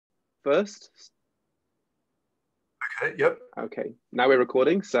first? Okay, yep. Okay, now we're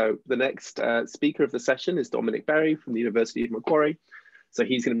recording. So the next speaker of the session is Dominic Berry from the University of Macquarie. So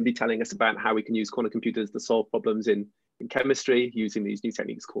he's going to be telling us about how we can use quantum computers to solve problems in chemistry using these new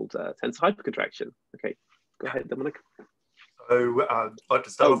techniques called tensor hypercontraction. Okay, go ahead, Dominic. So I'd like to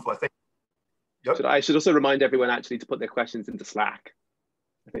start off by thanking. Yep. I should also remind everyone actually to put their questions into Slack.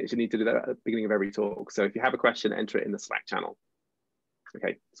 I think you should need to do that at the beginning of every talk. So if you have a question, enter it in the Slack channel.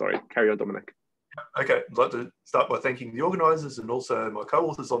 Okay, sorry, carry on, Dominic. Okay, I'd like to start by thanking the organisers and also my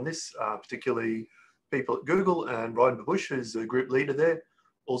co-authors on this, particularly people at Google and Babbush, who's the group leader there.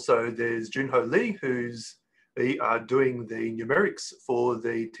 Also, there's Joonho Lee, who's doing the numerics for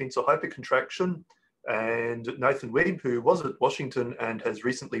the tensor hypercontraction, and Nathan Wiebe, who was at Washington and has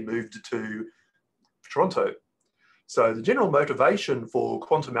recently moved to Toronto. So the general motivation for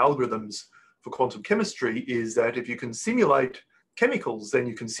quantum algorithms for quantum chemistry is that if you can simulate chemicals, then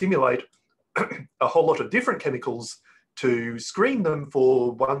you can simulate a whole lot of different chemicals to screen them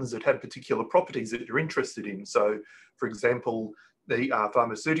for ones that have particular properties that you're interested in. So, for example, the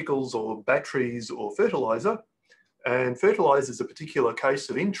pharmaceuticals or batteries or fertilizer. And fertilizer is a particular case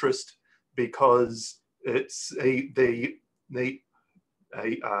of interest because it's a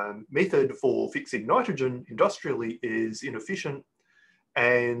method for fixing nitrogen industrially is inefficient,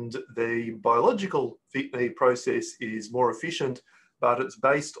 and the biological process is more efficient, but it's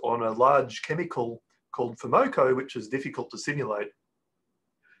based on a large chemical called FOMOCO, which is difficult to simulate.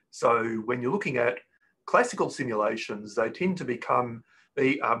 So when you're looking at classical simulations, they tend to become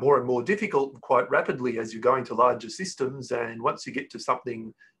more and more difficult quite rapidly as you go into larger systems. And once you get to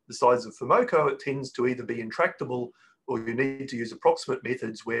something the size of FOMOCO, it tends to either be intractable or you need to use approximate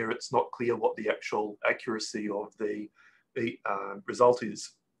methods where it's not clear what the actual accuracy of the result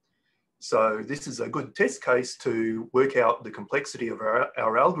is. So this is a good test case to work out the complexity of our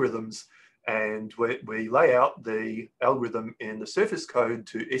algorithms, and we lay out the algorithm in the surface code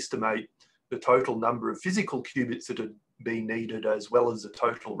to estimate the total number of physical qubits that would be needed as well as the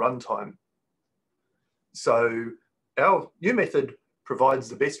total runtime. So our new method provides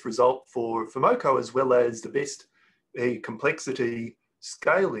the best result for FOMOCO as well as the best complexity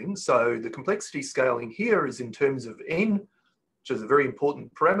scaling. So the complexity scaling here is in terms of n, which is a very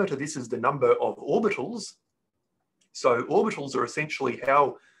important parameter. This is the number of orbitals. So orbitals are essentially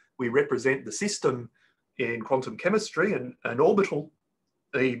how we represent the system in quantum chemistry. And an orbital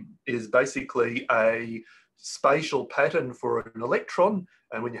is basically a spatial pattern for an electron.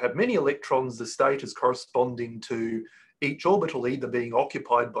 And when you have many electrons, the state is corresponding to each orbital either being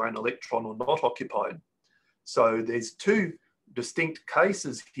occupied by an electron or not occupied. So there's two distinct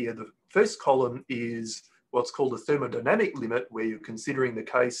cases here. The first column is what's called a thermodynamic limit, where you're considering the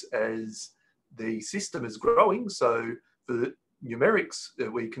case as the system is growing. So for the numerics,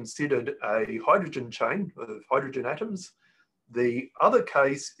 we considered a hydrogen chain of hydrogen atoms. The other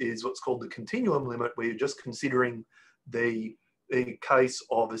case is what's called the continuum limit, where you're just considering the case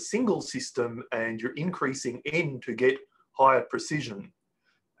of a single system and you're increasing n to get higher precision.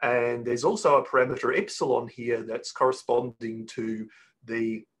 And there's also a parameter epsilon here that's corresponding to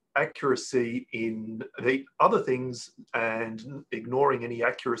the accuracy in the other things and ignoring any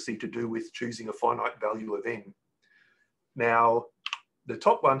accuracy to do with choosing a finite value of n. Now, the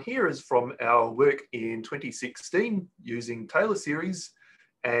top one here is from our work in 2016 using Taylor series,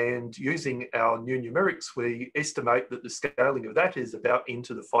 and using our new numerics, we estimate that the scaling of that is about n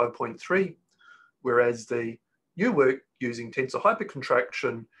to the 5.3, whereas the new work using tensor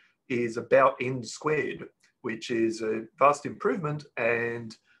hypercontraction is about n squared, which is a vast improvement,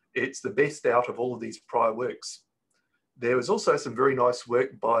 and it's the best out of all of these prior works. There was also some very nice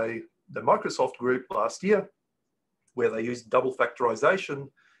work by the Microsoft group last year, where they used double factorization,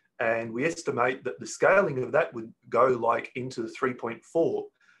 and we estimate that the scaling of that would go like into 3.4.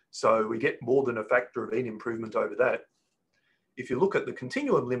 So we get more than a factor of n improvement over that. If you look at the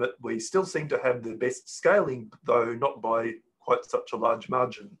continuum limit, we still seem to have the best scaling, though not by quite such a large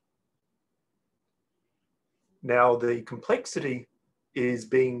margin. Now, the complexity is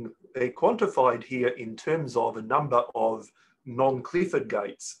being quantified here in terms of a number of non-Clifford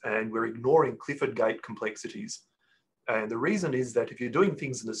gates, and we're ignoring Clifford gate complexities. And the reason is that if you're doing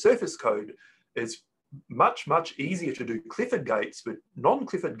things in the surface code, it's much, much easier to do Clifford gates, but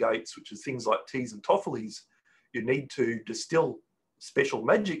non-Clifford gates, which is things like T's and Toffolies, you need to distill special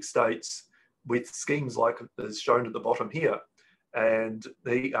magic states with schemes like as shown at the bottom here. And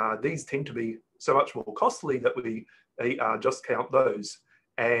these tend to be so much more costly that we just count those.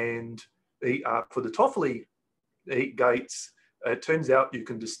 And for the Toffoli gates, it turns out you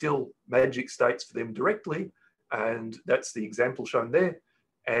can distill magic states for them directly, and that's the example shown there.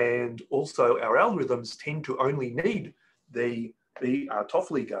 And also our algorithms tend to only need the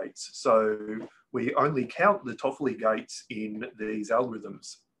Toffoli gates. So we only count the Toffoli gates in these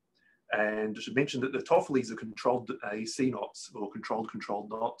algorithms. And I should mention that the Toffolis are controlled C-knots or controlled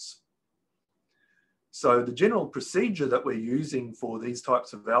knots. So the general procedure that we're using for these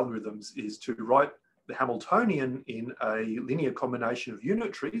types of algorithms is to write the Hamiltonian in a linear combination of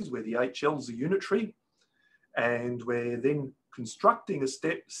unitaries where the HLs are unitary, and we're then constructing a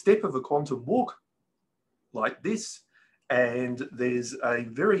step of a quantum walk like this, and there's a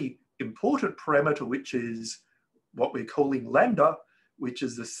very important parameter which is what we're calling lambda, which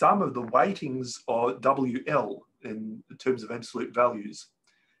is the sum of the weightings of WL in terms of absolute values.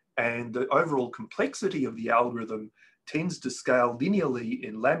 And the overall complexity of the algorithm tends to scale linearly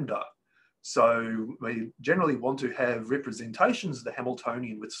in lambda. So we generally want to have representations of the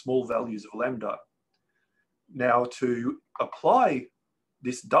Hamiltonian with small values of lambda. Now, to apply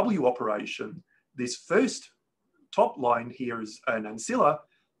this W operation, this first top line here is an ancilla,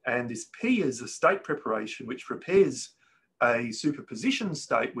 and this P is a state preparation, which prepares a superposition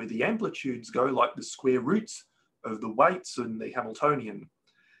state where the amplitudes go like the square roots of the weights in the Hamiltonian.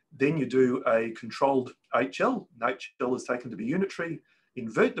 Then you do a controlled HL, and HL is taken to be unitary,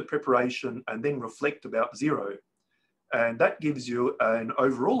 invert the preparation, and then reflect about 0. And that gives you an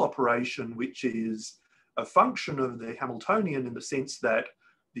overall operation, which is a function of the Hamiltonian in the sense that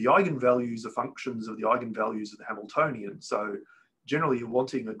the eigenvalues are functions of the eigenvalues of the Hamiltonian. So generally you're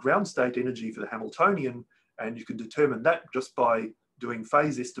wanting a ground state energy for the Hamiltonian, and you can determine that just by doing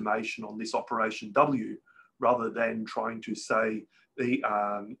phase estimation on this operation W, rather than trying to say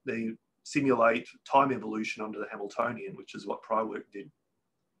the simulate time evolution under the Hamiltonian, which is what prior work did.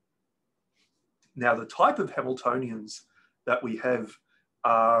 Now, the type of Hamiltonians that we have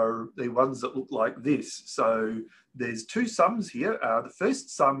are the ones that look like this. So there's two sums here. The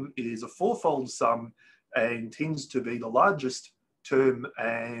first sum is a fourfold sum and tends to be the largest term,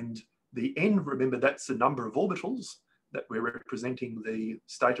 and the n, remember, that's the number of orbitals that we're representing the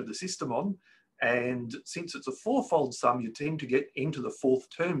state of the system on. And since it's a fourfold sum, you tend to get into the fourth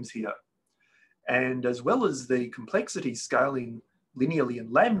terms here. And as well as the complexity scaling linearly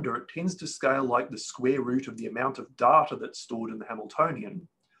in lambda, it tends to scale like the square root of the amount of data that's stored in the Hamiltonian.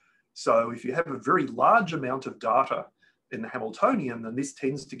 So if you have a very large amount of data in the Hamiltonian, then this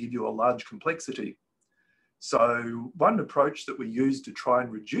tends to give you a large complexity. So one approach that we used to try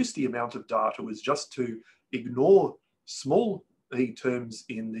and reduce the amount of data was just to ignore small e terms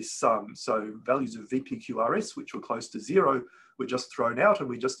in this sum. So values of VPQRS, which were close to 0, were just thrown out, and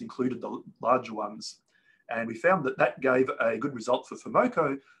we just included the larger ones. And we found that that gave a good result for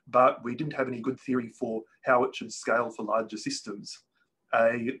FOMOCO, but we didn't have any good theory for how it should scale for larger systems.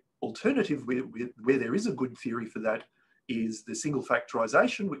 An alternative where there is a good theory for that is the single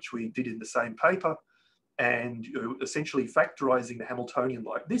factorization, which we did in the same paper. And you're essentially factorizing the Hamiltonian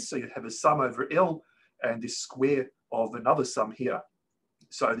like this. So you have a sum over L and this square of another sum here.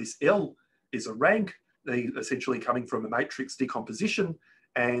 So this L is a rank, essentially coming from a matrix decomposition.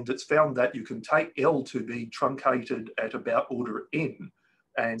 And it's found that you can take L to be truncated at about order n.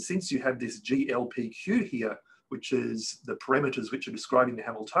 And since you have this GLPQ here, which is the parameters which are describing the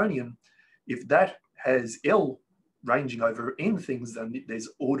Hamiltonian, if that has L ranging over n things, then there's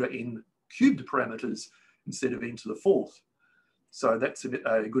order n cubed parameters instead of n to the fourth. So that's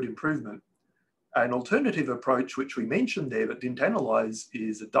a good improvement. An alternative approach, which we mentioned there but didn't analyze,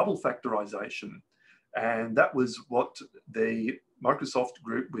 is a double factorization. And that was what the Microsoft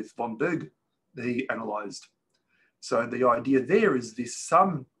group with von Berg, they analyzed. So the idea there is this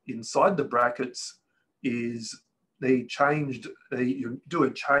sum inside the brackets is you do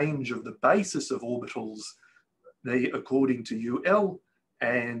a change of the basis of orbitals according to UL,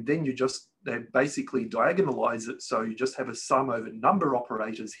 and then they basically diagonalize it. So you just have a sum over number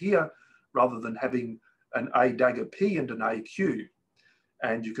operators here, rather than having an A dagger P and an AQ.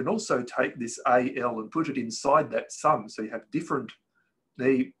 And you can also take this AL and put it inside that sum. So you have different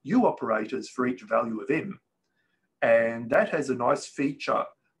U operators for each value of M. And that has a nice feature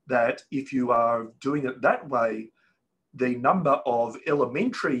that if you are doing it that way, the number of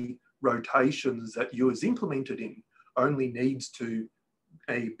elementary rotations that U is implemented in only needs to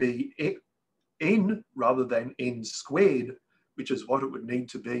be N rather than N squared, which is what it would need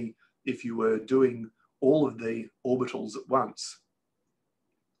to be if you were doing all of the orbitals at once.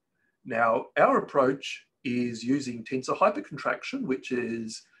 Now, our approach is using tensor hypercontraction, which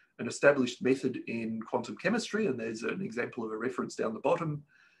is an established method in quantum chemistry, and there's an example of a reference down the bottom.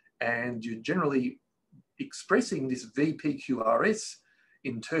 And you're generally expressing this VPQRS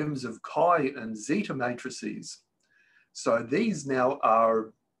in terms of chi and zeta matrices. So these now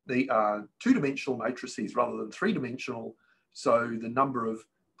are they are two-dimensional matrices rather than three-dimensional. So the number of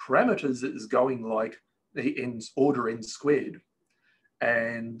parameters is going like the order n squared.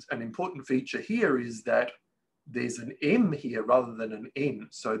 And an important feature here is that there's an m here rather than an n.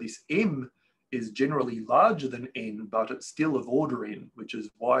 So this m is generally larger than n, but it's still of order n, which is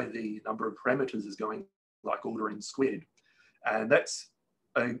why the number of parameters is going like order n squared. And that's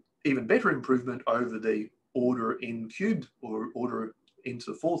an even better improvement over the order n cubed or order n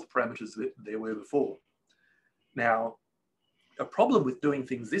to the fourth parameters that there were before. Now, a problem with doing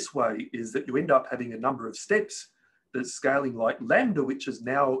things this way is that you end up having a number of steps that's scaling like lambda, which is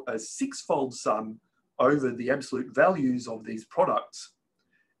now a six-fold sum over the absolute values of these products.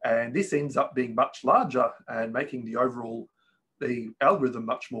 And this ends up being much larger and making the algorithm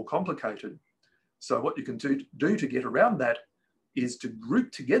much more complicated. So what you can do to get around that is to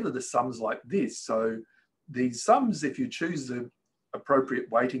group together the sums like this. So these sums, if you choose the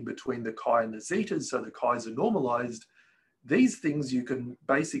appropriate weighting between the chi and the zetas, so the chi's are normalized, these things you can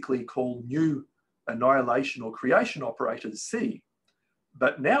basically call new annihilation or creation operators C.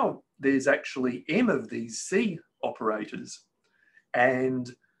 But now there's actually m of these C operators.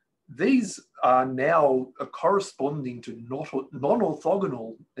 And these are now corresponding to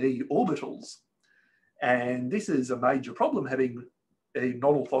non-orthogonal orbitals. And this is a major problem, having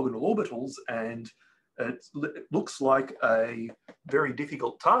non-orthogonal orbitals, and it looks like a very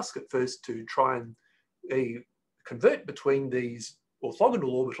difficult task at first to try and convert between these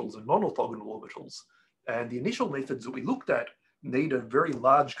orthogonal orbitals and non-orthogonal orbitals. And the initial methods that we looked at need a very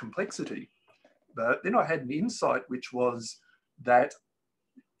large complexity. But then I had an insight, which was that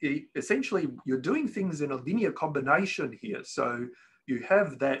essentially you're doing things in a linear combination here. So you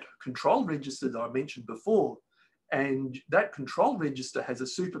have that control register that I mentioned before, and that control register has a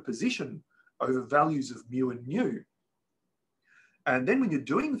superposition over values of mu and nu. And then when you're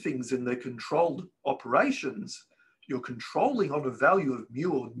doing things in the controlled operations, you're controlling on a value of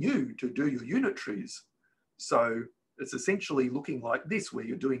mu or nu to do your unitaries. So it's essentially looking like this, where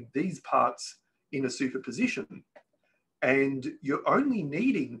you're doing these parts in a superposition. And you're only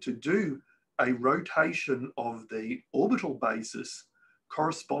needing to do a rotation of the orbital basis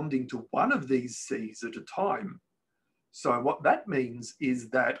corresponding to one of these C's at a time. So what that means is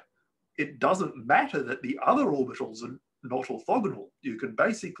that it doesn't matter that the other orbitals are not orthogonal. You can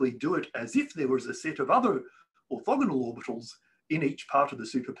basically do it as if there was a set of other orthogonal orbitals in each part of the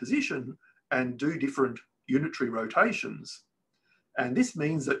superposition and do different unitary rotations. And this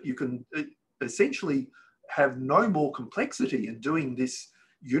means that you can essentially have no more complexity in doing this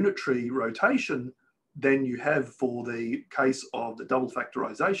unitary rotation than you have for the case of the double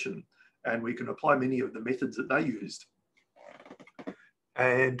factorization. And we can apply many of the methods that they used.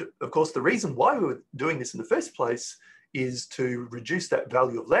 And of course, the reason why we were doing this in the first place is to reduce that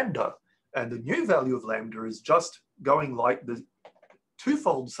value of lambda. And the new value of lambda is just going like the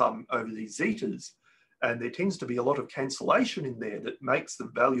twofold sum over these zetas. And there tends to be a lot of cancellation in there that makes the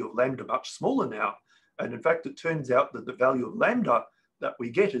value of lambda much smaller now. And in fact, it turns out that the value of lambda that we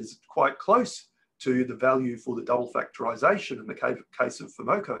get is quite close to the value for the double factorization in the case of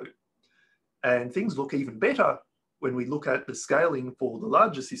Fumoko. And things look even better when we look at the scaling for the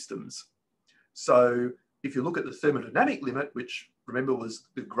larger systems. So if you look at the thermodynamic limit, which remember was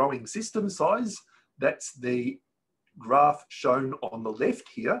the growing system size, that's the graph shown on the left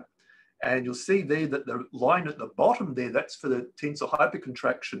here. And you'll see there that the line at the bottom there, that's for the tensor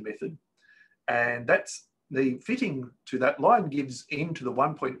hypercontraction method. And that's the fitting to that line gives n to the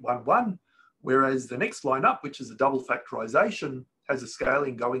 1.11, whereas the next line up, which is the double factorization, has a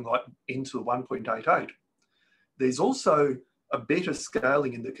scaling going like n to the 1.88. There's also a better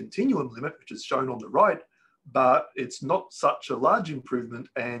scaling in the continuum limit, which is shown on the right, but it's not such a large improvement.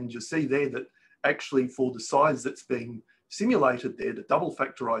 And you see there that actually for the size that's being simulated there, the double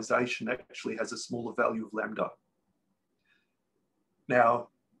factorization actually has a smaller value of lambda. Now,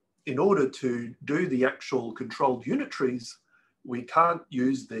 in order to do the actual controlled unitaries, we can't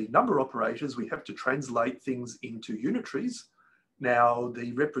use the number operators. We have to translate things into unitaries. Now,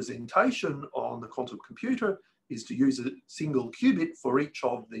 the representation on the quantum computer is to use a single qubit for each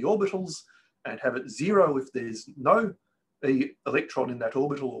of the orbitals and have it 0 if there's no electron in that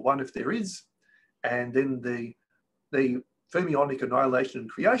orbital, or 1 if there is. And then the fermionic annihilation and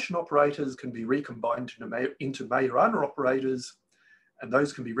creation operators can be recombined into Majorana operators, and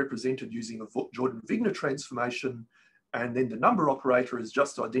those can be represented using a Jordan-Wigner transformation. And then the number operator is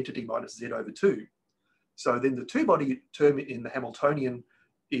just identity minus z over 2. So then the two-body term in the Hamiltonian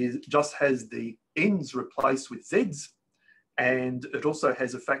just has the n's replaced with z's, and it also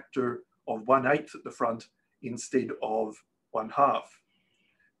has a factor of 1/8 at the front instead of 1/2.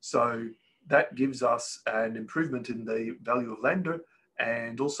 So that gives us an improvement in the value of lambda,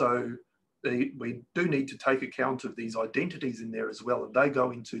 and also we do need to take account of these identities in there as well, and they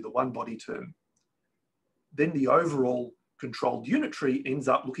go into the one body term. Then the overall controlled unitary ends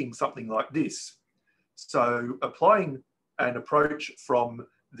up looking something like this. So applying an approach from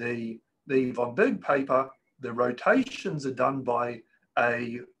the von Berg paper, the rotations are done by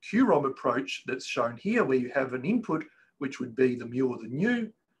a QROM approach that's shown here, where you have an input, which would be the mu or the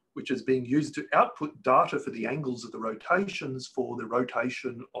nu, which is being used to output data for the angles of the rotations for the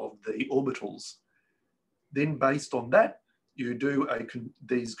rotation of the orbitals. Then based on that, you do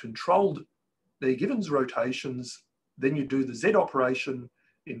these controlled the Givens rotations, then you do the Z operation,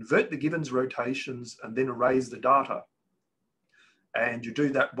 invert the Givens rotations, and then erase the data. And you do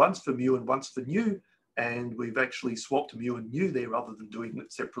that once for mu and once for nu, and we've actually swapped mu and nu there rather than doing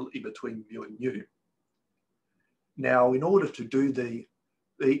it separately between mu and nu. Now, in order to do the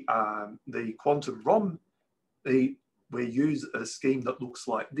quantum ROM, we use a scheme that looks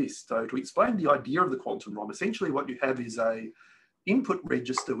like this. So to explain the idea of the quantum ROM, essentially what you have is a input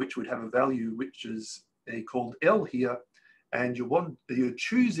register which would have a value which is called L here, and you're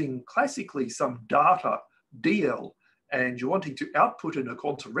choosing classically some data DL, and you're wanting to output in a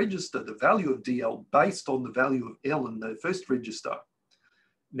quantum register the value of DL based on the value of L in the first register.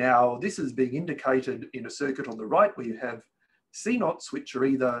 Now this is being indicated in a circuit on the right where you have C-naughts which are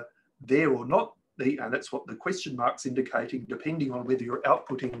either there or not, and that's what the question mark's indicating, depending on whether you're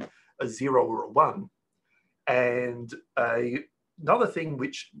outputting a 0 or a 1. And another thing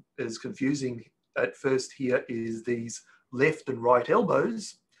which is confusing at first here is these left and right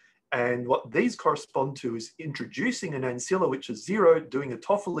elbows. And what these correspond to is introducing an ancilla which is 0, doing a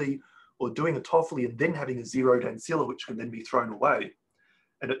Toffoli, or doing a Toffoli and then having a zeroed ancilla which can then be thrown away.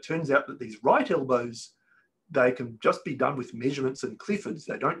 And it turns out that these right elbows, they can just be done with measurements and Cliffords.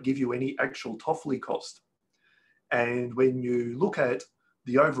 They don't give you any actual Toffoli cost. And when you look at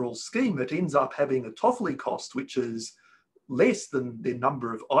the overall scheme, it ends up having a Toffoli cost, which is less than the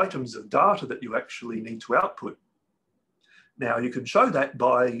number of items of data that you actually need to output. Now, you can show that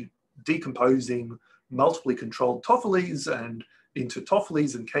by decomposing multiply controlled Toffolis and into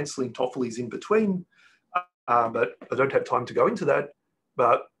Toffolis and cancelling Toffolis in between. But I don't have time to go into that.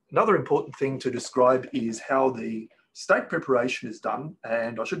 But another important thing to describe is how the state preparation is done.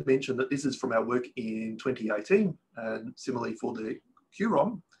 And I should mention that this is from our work in 2018, and similarly for the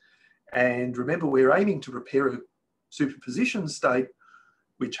QROM. And remember, we're aiming to prepare a superposition state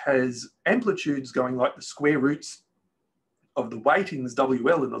which has amplitudes going like the square roots of the weightings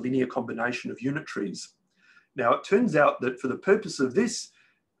WL in a linear combination of unitaries. Now, it turns out that for the purpose of this,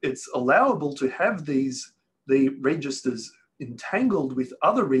 it's allowable to have the registers entangled with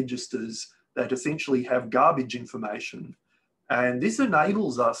other registers that essentially have garbage information. And this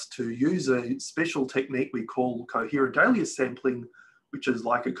enables us to use a special technique we call coherent alias sampling, which is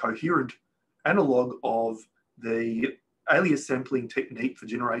like a coherent analog of the alias sampling technique for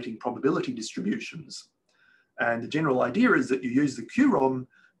generating probability distributions. And the general idea is that you use the QROM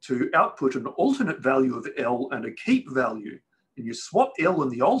to output an alternate value of L and a keep value. And you swap L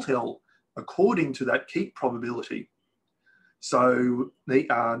and the alt L according to that keep probability. So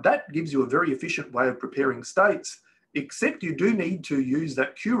that gives you a very efficient way of preparing states, except you do need to use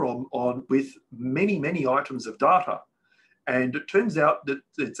that QROM with many, many items of data. And it turns out that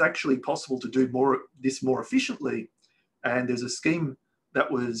it's actually possible to do this more efficiently. And there's a scheme that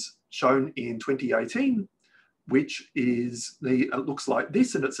was shown in 2018, which is it looks like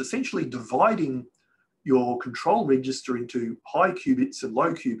this, and it's essentially dividing your control register into high qubits and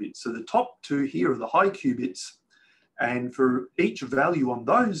low qubits. So the top two here are the high qubits, and for each value on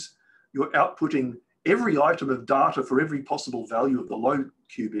those, you're outputting every item of data for every possible value of the low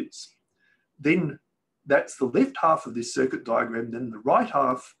qubits. Then that's the left half of this circuit diagram. Then the right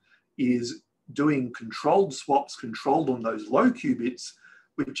half is doing controlled swaps controlled on those low qubits,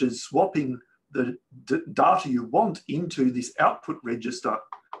 which is swapping the data you want into this output register,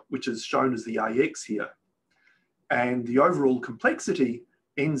 which is shown as the AX here. And the overall complexity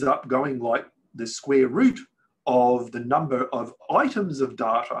ends up going like the square root of the number of items of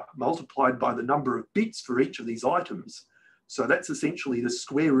data multiplied by the number of bits for each of these items. So that's essentially the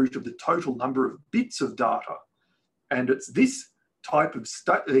square root of the total number of bits of data. And it's this type of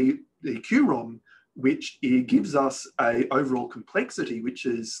the QROM which gives us an overall complexity which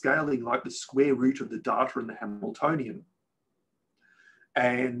is scaling like the square root of the data in the Hamiltonian.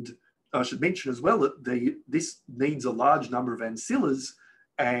 And I should mention as well that this needs a large number of ancillas,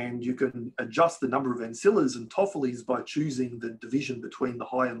 and you can adjust the number of ancillas and Toffolis by choosing the division between the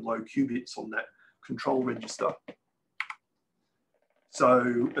high and low qubits on that control register.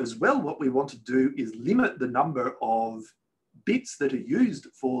 So as well, what we want to do is limit the number of bits that are used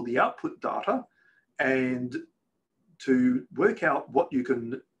for the output data, and to work out what you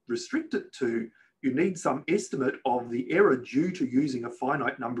can restrict it to, you need some estimate of the error due to using a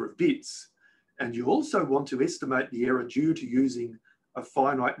finite number of bits. And you also want to estimate the error due to using a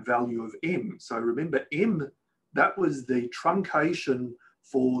finite value of m. So remember, m, that was the truncation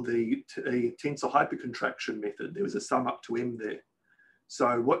for the tensor hypercontraction method. There was a sum up to m there.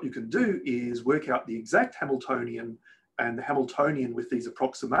 So what you can do is work out the exact Hamiltonian and the Hamiltonian with these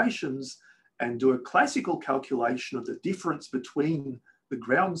approximations and do a classical calculation of the difference between the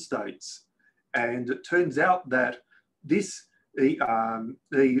ground states. And it turns out that this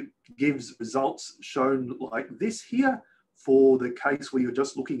gives results shown like this here for the case where you're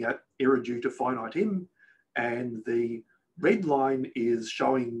just looking at error due to finite m, and the red line is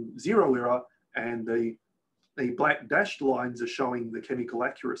showing zero error, and the black dashed lines are showing the chemical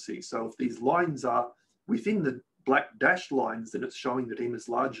accuracy. So if these lines are within the black dashed lines, then it's showing that m is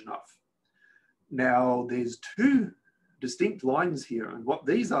large enough. Now there's two distinct lines here, and what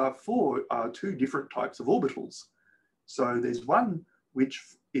these are for are two different types of orbitals. So there's one which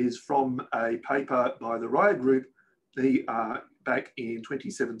is from a paper by the Rnyi group back in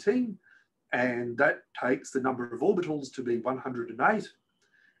 2017, and that takes the number of orbitals to be 108.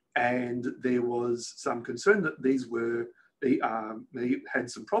 And there was some concern that these were, they had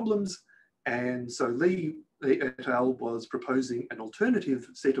some problems. And so Lee et al. Was proposing an alternative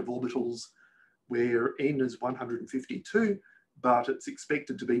set of orbitals where n is 152, but it's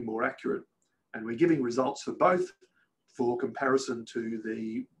expected to be more accurate. And we're giving results for both for comparison to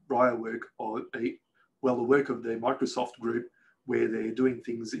the Rnyi work, or the work of the Microsoft group, where they're doing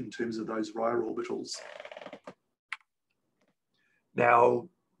things in terms of those Rnyi orbitals. Now,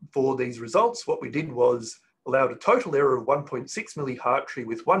 for these results, what we did was allowed a total error of 1.6 millihartree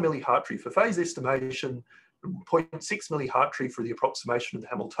with 1 millihartree for phase estimation, 0.6 millihartree for the approximation of the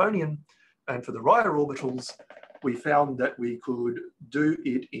Hamiltonian. And for the Rnyi orbitals, we found that we could do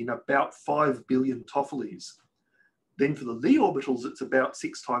it in about 5 billion Toffolies. Then for the Lie orbitals, it's about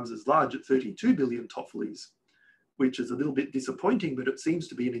 6 times as large at 32 billion Toffolies, which is a little bit disappointing, but it seems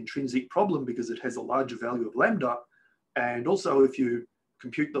to be an intrinsic problem because it has a larger value of lambda. And also, if you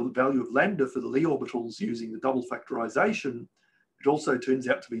compute the value of lambda for the Lie orbitals using the double factorization, it also turns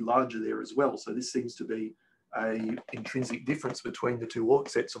out to be larger there as well. So this seems to be an intrinsic difference between the two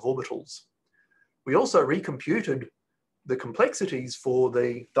sets of orbitals. We also recomputed the complexities for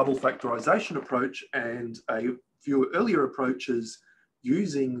the double factorization approach and a few earlier approaches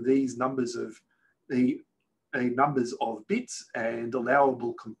using these numbers of numbers of bits and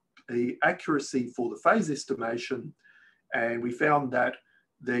allowable accuracy for the phase estimation. And we found that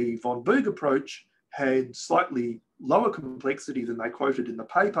the von Berg approach had slightly lower complexity than they quoted in the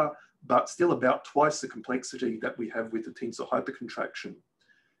paper, but still about twice the complexity that we have with the tensor hypercontraction.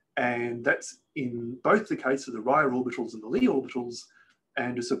 And that's in both the case of the Rnyi orbitals and the Lie orbitals.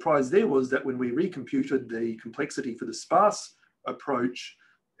 And a surprise there was that when we recomputed the complexity for the sparse approach,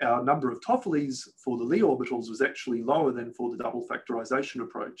 our number of Toffolies for the Lie orbitals was actually lower than for the double factorization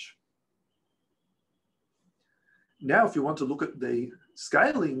approach. Now, if you want to look at the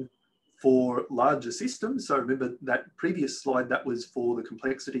scaling for larger systems, so remember that previous slide, that was for the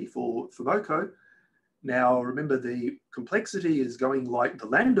complexity for FOMOCO. Now, remember the complexity is going like the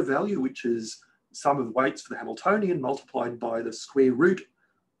lambda value, which is sum of weights for the Hamiltonian multiplied by the square root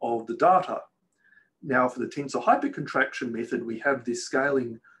of the data. Now, for the tensor hypercontraction method, we have this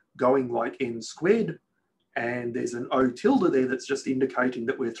scaling going like n squared, and there's an O tilde there that's just indicating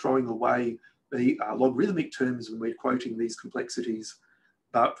that we're throwing away the logarithmic terms when we're quoting these complexities.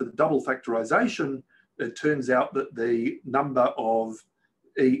 But for the double factorization, it turns out that the number of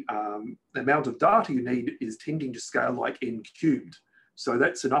the amount of data you need is tending to scale like n cubed. So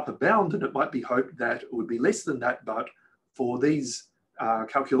that's an upper bound, and it might be hoped that it would be less than that, but for these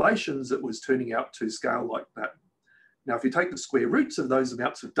calculations, it was turning out to scale like that. Now, if you take the square roots of those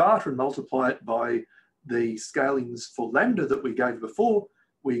amounts of data and multiply it by the scalings for lambda that we gave before,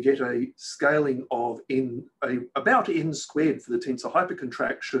 we get a scaling of about n squared for the tensor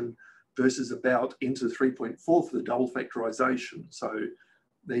hypercontraction versus about n to the 3.4 for the double factorization. So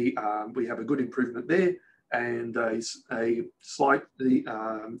we have a good improvement there, and a slightly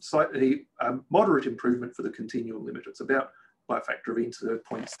moderate improvement for the continuum limit. It's about by a factor of n to the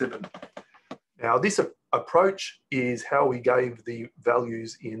 0.7. Now, this approach is how we gave the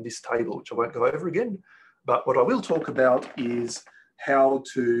values in this table, which I won't go over again. But what I will talk about is how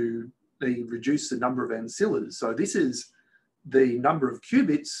to reduce the number of ancillas. So this is the number of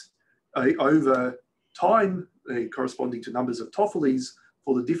qubits over time corresponding to numbers of Toffolies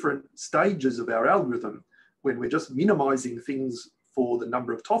for the different stages of our algorithm, when we're just minimizing things for the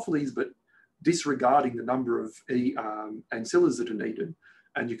number of Toffolies, but disregarding the number of ancillas that are needed.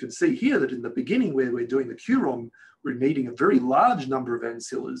 And you can see here that in the beginning, where we're doing the QROM, we're needing a very large number of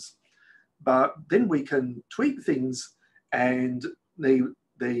ancillas. But then we can tweak things, and they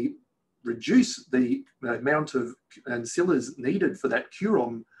reduce the amount of ancillas needed for that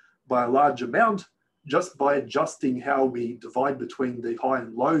QROM by a large amount, just by adjusting how we divide between the high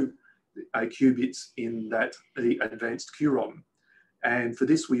and low qubits in that advanced QROM. And for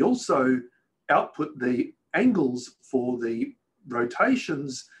this, we also output the angles for the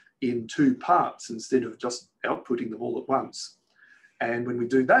rotations in two parts instead of just outputting them all at once. And when we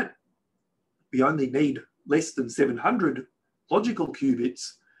do that, we only need less than 700 logical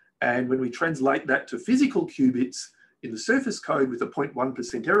qubits. And when we translate that to physical qubits in the surface code with a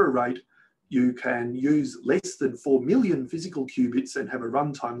 0.1% error rate, you can use less than 4 million physical qubits and have a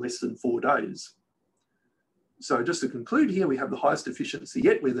runtime less than 4 days. So just to conclude here, we have the highest efficiency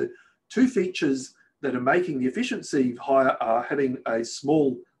yet, where the two features that are making the efficiency higher are having a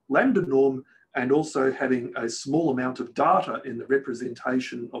small lambda norm and also having a small amount of data in the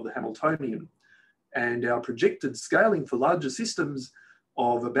representation of the Hamiltonian. And our projected scaling for larger systems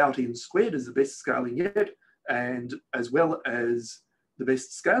of about n squared is the best scaling yet, and as well as the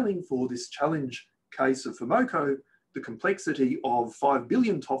best scaling for this challenge case of FOMOCO, the complexity of 5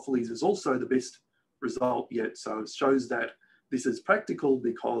 billion Toffolies is also the best result yet. So it shows that this is practical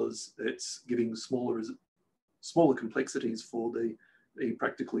because it's giving smaller complexities for the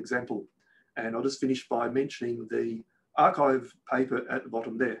practical example. And I'll just finish by mentioning the archive paper at the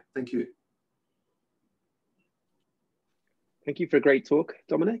bottom there. Thank you. Thank you for a great talk,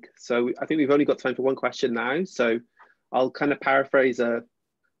 Dominic. So I think we've only got time for one question now. So I'll kind of paraphrase a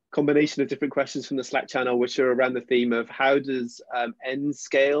combination of different questions from the Slack channel, which are around the theme of how does n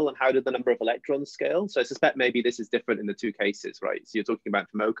scale and how do the number of electrons scale? So I suspect maybe this is different in the two cases, right? So you're talking about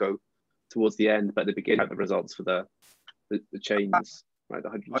FOMOCO towards the end, but at the beginning, the results for the chains, right, the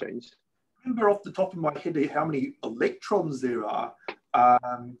hydrogen chains. I remember off the top of my head how many electrons there are.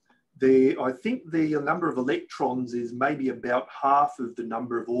 I think the number of electrons is maybe about half of the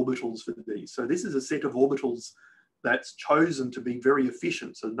number of orbitals for these. So this is a set of orbitals that's chosen to be very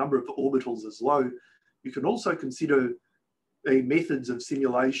efficient. So the number of orbitals is low. You can also consider methods of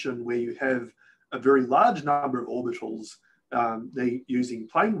simulation where you have a very large number of orbitals using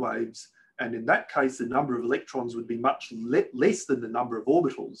plane waves. And in that case, the number of electrons would be much less than the number of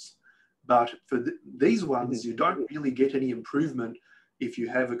orbitals. But for these ones, you don't really get any improvement if you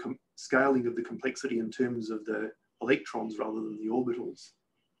have a scaling of the complexity in terms of the electrons rather than the orbitals.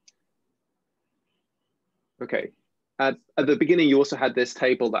 Okay. At the beginning, you also had this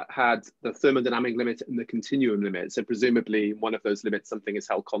table that had the thermodynamic limit and the continuum limit. So presumably in one of those limits, something is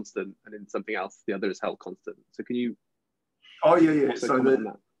held constant, and in something else, the other is held constant. So can you? Oh, yeah. So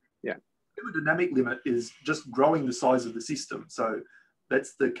the yeah, thermodynamic limit is just growing the size of the system. So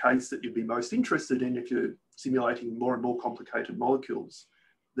that's the case that you'd be most interested in if you're simulating more and more complicated molecules.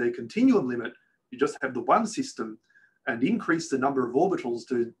 The continuum limit, you just have the one system and increase the number of orbitals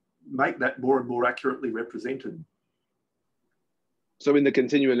to make that more and more accurately represented. So in the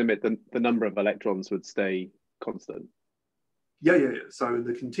continuum limit, the number of electrons would stay constant? Yeah. So in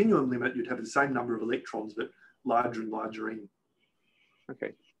the continuum limit, you'd have the same number of electrons, but larger and larger in.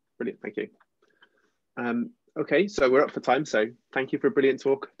 Okay, brilliant, thank you. Okay, so we're up for time. So thank you for a brilliant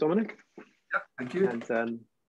talk, Dominic. Yeah, thank you. And